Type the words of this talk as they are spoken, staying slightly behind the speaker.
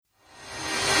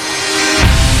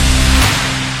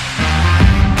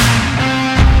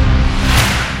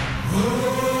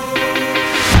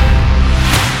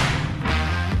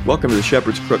Welcome to the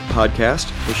Shepherd's Crook podcast.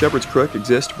 The Shepherd's Crook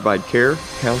exists to provide care,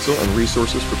 counsel, and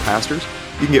resources for pastors.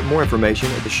 You can get more information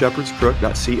at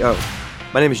theshepherdscrook.co.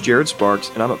 My name is Jared Sparks,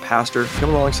 and I'm a pastor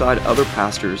coming alongside other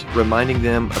pastors, reminding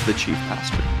them of the chief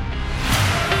pastor.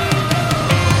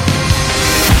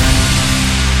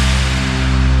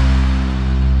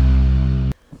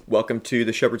 Welcome to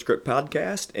the Shepherd's Crook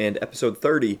podcast and episode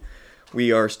 30.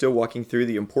 We are still walking through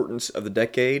the importance of the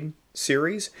decade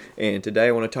series, and today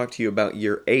I want to talk to you about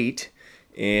year 8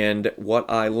 and what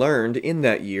I learned in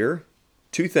that year.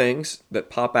 Two things that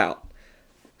pop out: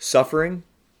 suffering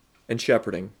and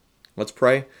shepherding. Let's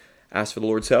pray, ask for the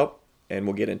Lord's help, and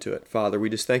we'll get into it. Father, we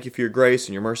just thank you for your grace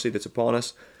and your mercy that's upon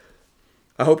us.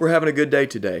 I hope we're having a good day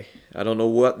today. I don't know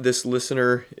what this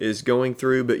listener is going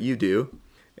through, but you do.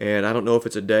 And I don't know if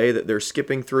it's a day that they're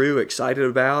skipping through, excited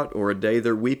about, or a day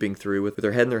they're weeping through with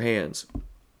their head in their hands.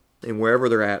 And wherever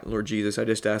they're at, Lord Jesus, I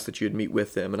just ask that you'd meet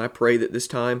with them. And I pray that this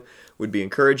time would be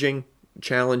encouraging,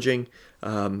 challenging,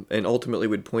 and ultimately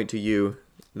would point to you,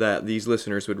 that these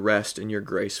listeners would rest in your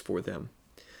grace for them.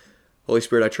 Holy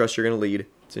Spirit, I trust you're going to lead.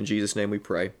 It's in Jesus' name we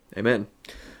pray. Amen.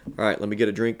 All right, let me get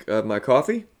a drink of my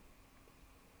coffee.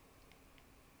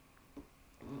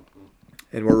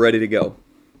 And we're ready to go.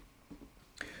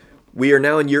 We are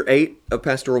now in year 8 of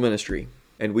pastoral ministry,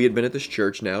 and we had been at this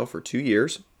church now for 2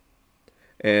 years,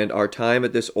 and our time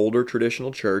at this older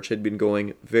traditional church had been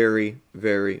going very,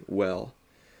 very well.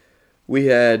 We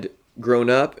had grown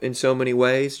up in so many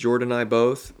ways, Jordan and I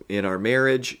both, in our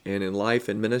marriage and in life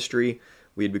and ministry.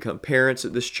 We had become parents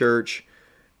at this church.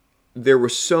 There were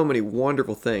so many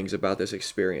wonderful things about this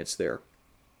experience there.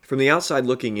 From the outside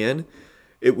looking in,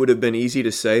 it would have been easy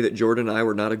to say that Jordan and I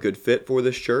were not a good fit for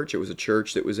this church. It was a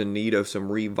church that was in need of some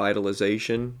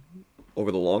revitalization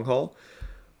over the long haul.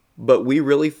 But we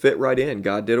really fit right in.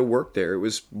 God did a work there. It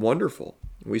was wonderful.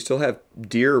 We still have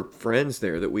dear friends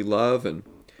there that we love. And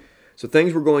so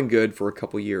things were going good for a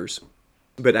couple years.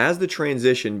 But as the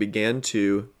transition began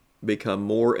to become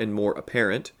more and more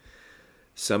apparent,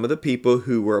 some of the people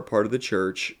who were a part of the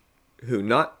church, who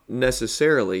not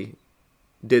necessarily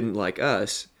didn't like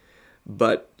us,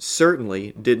 but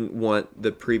certainly didn't want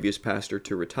the previous pastor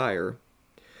to retire,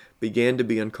 began to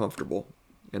be uncomfortable.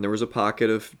 And there was a pocket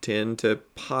of 10 to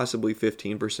possibly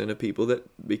 15% of people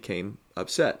that became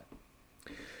upset.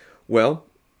 Well,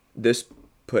 this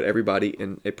put everybody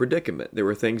in a predicament. There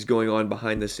were things going on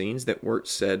behind the scenes that weren't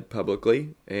said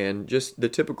publicly, and just the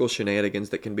typical shenanigans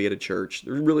that can be at a church.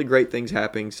 There's really great things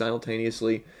happening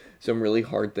simultaneously, some really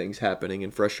hard things happening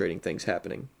and frustrating things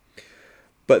happening.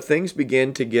 But things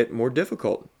began to get more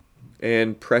difficult,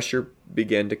 and pressure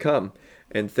began to come,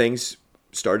 and things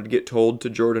started to get told to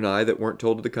Jordan and I that weren't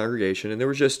told to the congregation. And there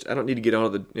was just, I don't need to get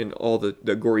in all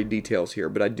the gory details here,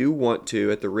 but I do want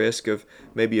to, at the risk of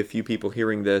maybe a few people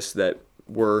hearing this that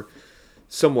were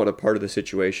somewhat a part of the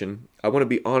situation, I want to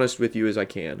be honest with you as I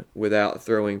can without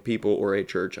throwing people or a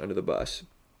church under the bus.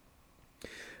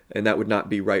 And that would not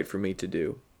be right for me to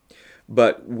do.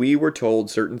 But we were told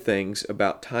certain things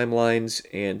about timelines,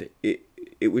 and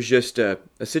it was just a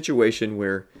situation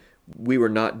where we were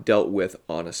not dealt with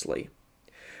honestly.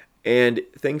 And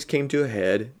things came to a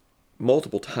head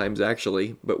multiple times,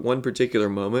 actually, but one particular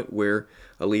moment where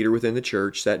a leader within the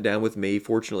church sat down with me.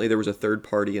 Fortunately, there was a third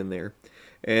party in there,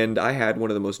 and I had one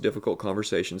of the most difficult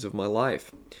conversations of my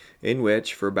life, in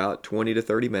which for about 20 to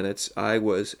 30 minutes, I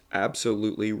was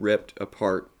absolutely ripped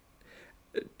apart.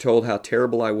 Told how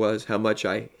terrible I was, how much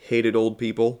I hated old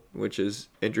people, which is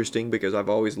interesting because I've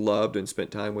always loved and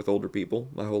spent time with older people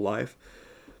my whole life.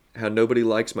 How nobody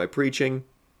likes my preaching,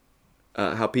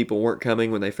 how people weren't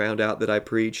coming when they found out that I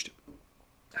preached,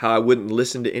 how I wouldn't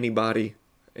listen to anybody,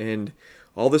 and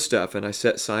all this stuff. And I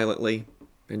sat silently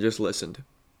and just listened.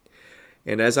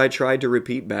 And as I tried to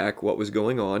repeat back what was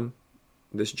going on,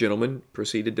 this gentleman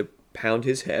proceeded to pound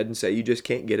his head and say, "You just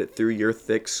can't get it through your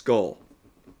thick skull."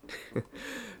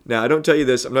 Now, I don't tell you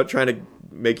this, I'm not trying to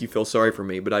make you feel sorry for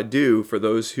me, but I do for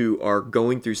those who are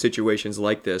going through situations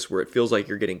like this where it feels like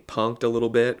you're getting punked a little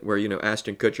bit, where,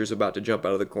 Ashton Kutcher's about to jump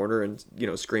out of the corner and,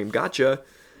 scream, "Gotcha!"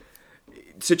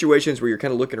 Situations where you're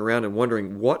kind of looking around and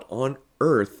wondering, what on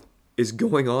earth is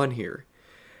going on here?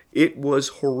 It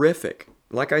was horrific.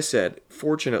 Like I said,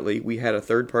 fortunately, we had a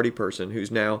third-party person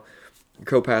who's now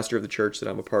co-pastor of the church that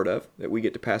I'm a part of, that we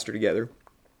get to pastor together.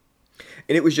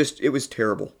 And it was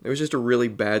terrible. It was just a really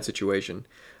bad situation.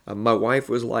 My wife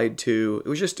was lied to.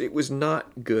 It was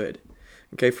not good.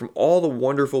 Okay, from all the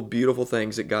wonderful, beautiful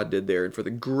things that God did there, and for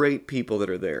the great people that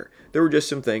are there were just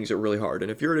some things that were really hard. And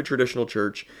if you're at a traditional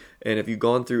church, and if you've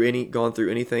gone through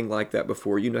anything like that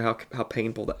before, you know how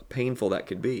painful that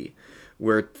could be.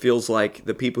 where it feels like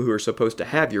the people who are supposed to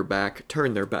have your back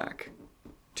turn their back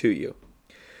to you.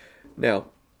 Now,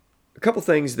 a couple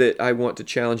things that I want to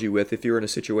challenge you with if you're in a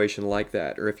situation like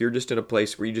that, or if you're just in a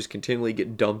place where you just continually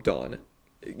get dumped on.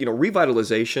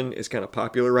 Revitalization is kind of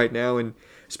popular right now, and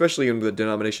especially in the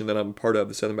denomination that I'm part of,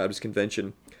 the Southern Baptist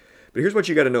Convention. But here's what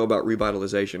you got to know about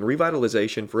revitalization.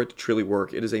 Revitalization, for it to truly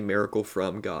work, it is a miracle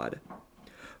from God.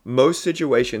 Most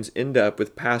situations end up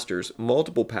with pastors,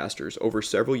 multiple pastors, over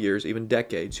several years, even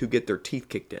decades, who get their teeth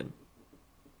kicked in.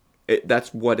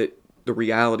 That's what the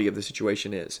reality of the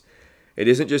situation is. It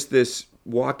isn't just this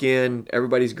walk in,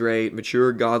 everybody's great,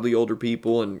 mature, godly, older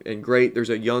people, and great, there's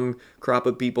a young crop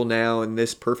of people now, and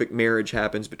this perfect marriage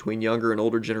happens between younger and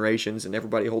older generations, and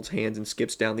everybody holds hands and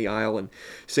skips down the aisle and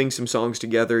sings some songs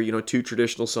together, 2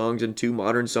 traditional songs and 2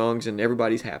 modern songs, and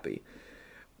everybody's happy.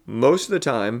 Most of the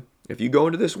time, if you go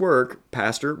into this work,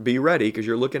 pastor, be ready, because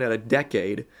you're looking at a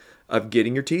decade of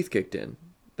getting your teeth kicked in.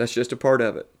 That's just a part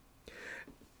of it.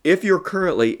 If you're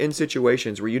currently in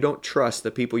situations where you don't trust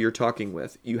the people you're talking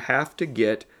with, you have to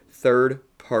get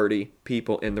third-party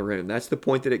people in the room. That's the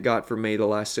point that it got for me the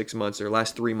last 6 months or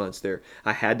last 3 months there.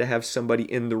 I had to have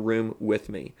somebody in the room with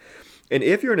me. And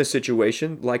if you're in a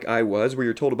situation like I was, where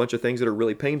you're told a bunch of things that are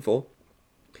really painful,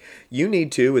 you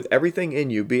need to, with everything in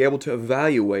you, be able to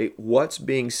evaluate what's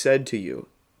being said to you.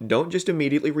 Don't just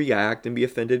immediately react and be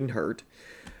offended and hurt.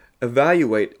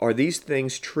 Evaluate, are these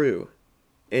things true?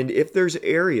 And if there's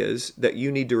areas that you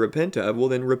need to repent of, well,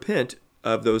 then repent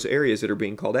of those areas that are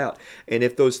being called out. And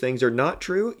if those things are not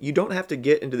true, you don't have to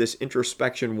get into this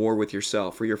introspection war with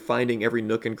yourself where you're finding every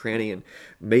nook and cranny and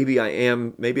maybe I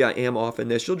am off in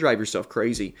this. You'll drive yourself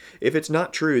crazy. If it's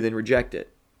not true, then reject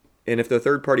it. And if the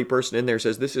third-party person in there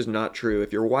says this is not true,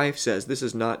 if your wife says this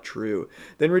is not true,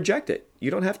 then reject it.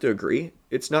 You don't have to agree.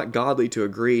 It's not godly to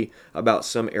agree about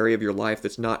some area of your life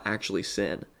that's not actually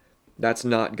sin. That's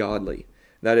not godly.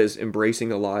 That is embracing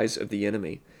the lies of the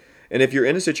enemy. And if you're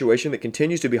in a situation that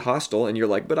continues to be hostile and you're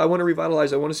like, but I want to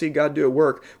revitalize, I want to see God do a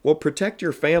work, well, protect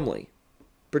your family.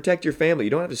 Protect your family.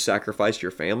 You don't have to sacrifice your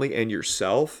family and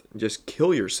yourself. Just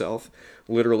kill yourself,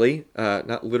 literally.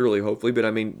 Not literally, hopefully, but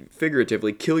I mean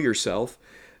figuratively, kill yourself,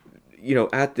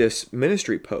 at this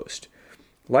ministry post.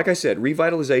 Like I said,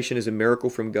 revitalization is a miracle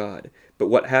from God. But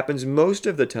what happens most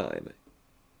of the time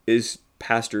is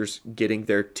pastors getting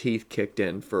their teeth kicked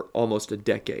in for almost a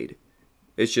decade.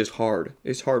 It's just hard.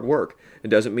 It's hard work. It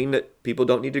doesn't mean that people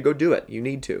don't need to go do it. You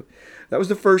need to. That was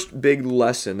the first big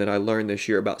lesson that I learned this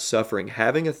year about suffering.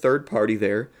 Having a third party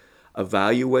there,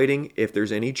 evaluating if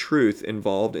there's any truth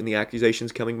involved in the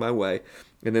accusations coming my way.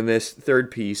 And then this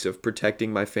third piece of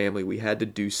protecting my family. We had to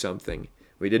do something.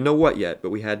 We didn't know what yet,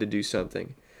 but we had to do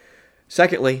something.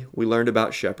 Secondly, we learned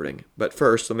about shepherding. But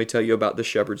first, let me tell you about the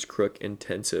Shepherd's Crook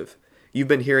Intensive. You've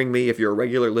been hearing me, if you're a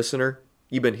regular listener,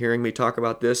 you've been hearing me talk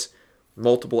about this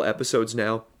multiple episodes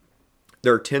now.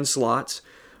 There are 10 slots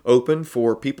open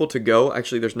for people to go.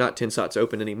 Actually, there's not 10 slots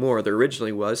open anymore. There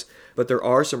originally was, but there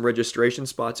are some registration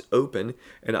spots open,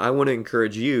 and I want to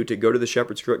encourage you to go to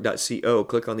theshepherdscrook.co,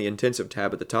 click on the intensive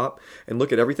tab at the top, and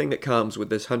look at everything that comes with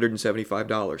this $175.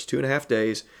 2.5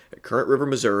 days at Current River,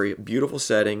 Missouri, beautiful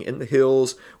setting in the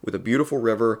hills with a beautiful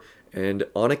river, and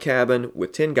on a cabin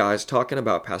with 10 guys talking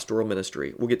about pastoral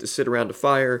ministry. We'll get to sit around a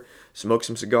fire, smoke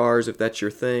some cigars if that's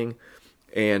your thing,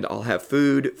 and I'll have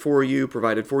food for you,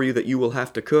 provided for you that you will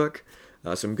have to cook.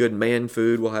 Some good man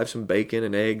food. We'll have some bacon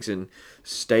and eggs and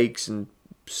steaks and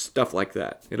stuff like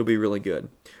that. It'll be really good.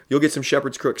 You'll get some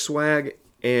Shepherd's Crook swag,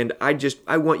 and I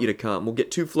want you to come. We'll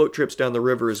get 2 float trips down the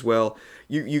river as well.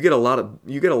 You get a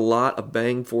lot of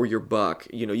bang for your buck.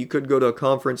 You could go to a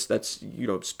conference that's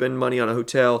spend money on a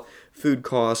hotel, food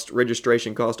cost,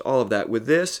 registration cost, all of that. With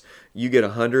this, you get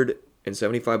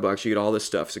 $175. You get all this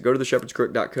stuff. So go to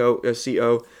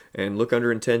theshepherdscrook.co and look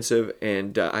under intensive,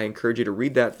 and I encourage you to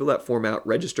read that, fill that form out,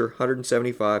 register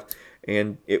 $175,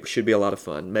 and it should be a lot of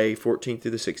fun. May 14th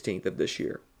through the 16th of this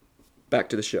year. Back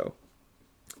to the show.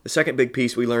 The second big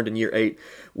piece we learned in year 8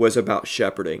 was about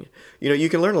shepherding. You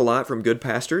can learn a lot from good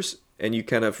pastors, and you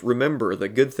kind of remember the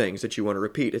good things that you want to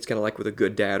repeat. It's kind of like with a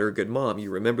good dad or a good mom. You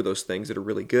remember those things that are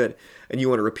really good, and you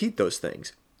want to repeat those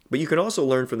things. But you can also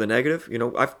learn from the negative.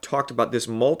 I've talked about this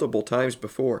multiple times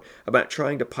before, about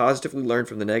trying to positively learn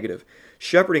from the negative.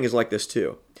 Shepherding is like this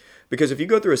too. Because if you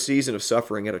go through a season of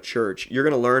suffering at a church, you're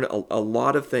going to learn a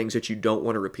lot of things that you don't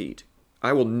want to repeat.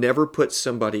 I will never put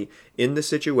somebody in the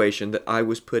situation that I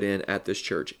was put in at this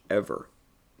church, ever.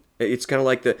 It's kind of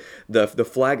like the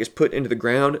flag is put into the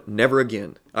ground, never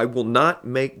again. I will not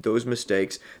make those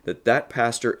mistakes that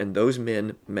pastor and those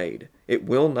men made. It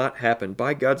will not happen.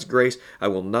 By God's grace, I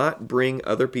will not bring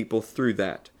other people through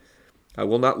that. I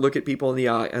will not look at people in the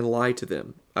eye and lie to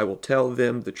them. I will tell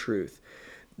them the truth.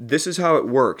 This is how it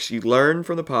works. You learn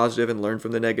from the positive and learn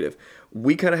from the negative.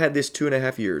 We kind of had this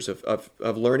 2.5 years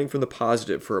of learning from the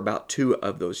positive for about 2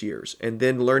 of those years, and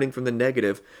then learning from the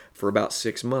negative for about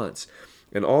 6 months.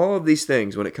 And all of these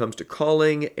things, when it comes to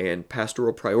calling and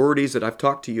pastoral priorities that I've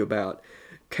talked to you about,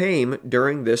 came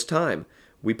during this time.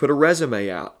 We put a resume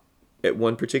out at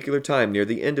one particular time near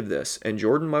the end of this, and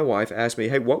Jordan, my wife, asked me,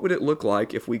 hey, what would it look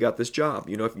like if we got this job?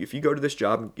 You know, if you go to this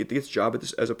job and get this job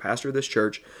as a pastor of this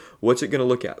church, what's it going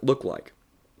to look like?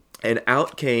 And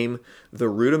out came the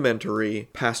rudimentary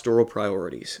pastoral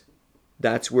priorities.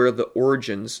 That's where the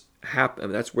origins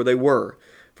happen. That's where they were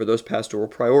for those pastoral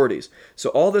priorities.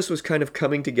 So all this was kind of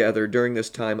coming together during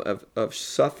this time of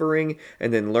suffering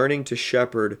and then learning to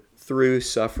shepherd through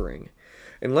suffering.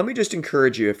 And let me just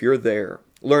encourage you, if you're there,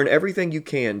 learn everything you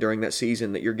can during that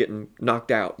season that you're getting knocked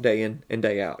out day in and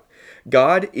day out.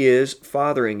 God is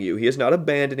fathering you. He is not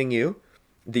abandoning you.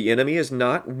 The enemy is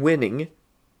not winning.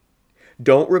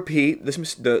 Don't repeat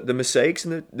the mistakes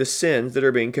and the sins that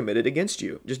are being committed against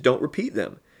you. Just don't repeat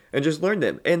them and just learn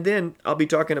them. And then I'll be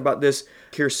talking about this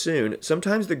here soon.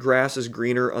 Sometimes the grass is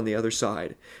greener on the other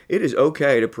side. It is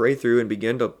okay to pray through and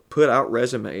begin to put out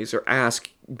resumes or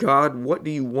ask, God, what do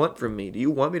you want from me? Do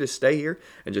you want me to stay here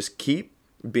and just keep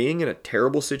being in a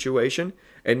terrible situation?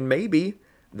 And maybe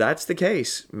that's the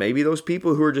case. Maybe those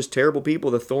people who are just terrible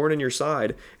people, the thorn in your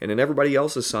side and in everybody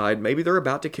else's side, maybe they're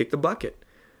about to kick the bucket.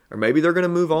 Or maybe they're going to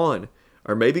move on.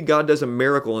 Or maybe God does a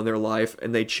miracle in their life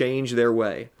and they change their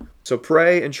way. So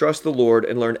pray and trust the Lord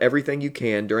and learn everything you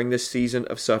can during this season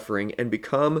of suffering and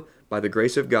become, by the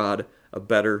grace of God, a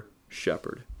better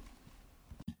shepherd.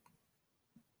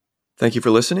 Thank you for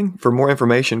listening. For more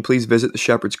information, please visit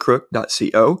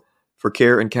theshepherdscrook.co. For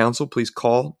care and counsel, please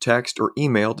call, text, or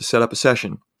email to set up a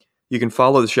session. You can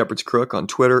follow The Shepherd's Crook on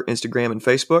Twitter, Instagram, and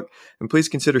Facebook. And please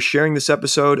consider sharing this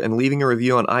episode and leaving a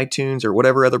review on iTunes or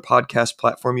whatever other podcast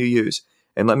platform you use.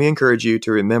 And let me encourage you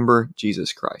to remember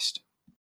Jesus Christ.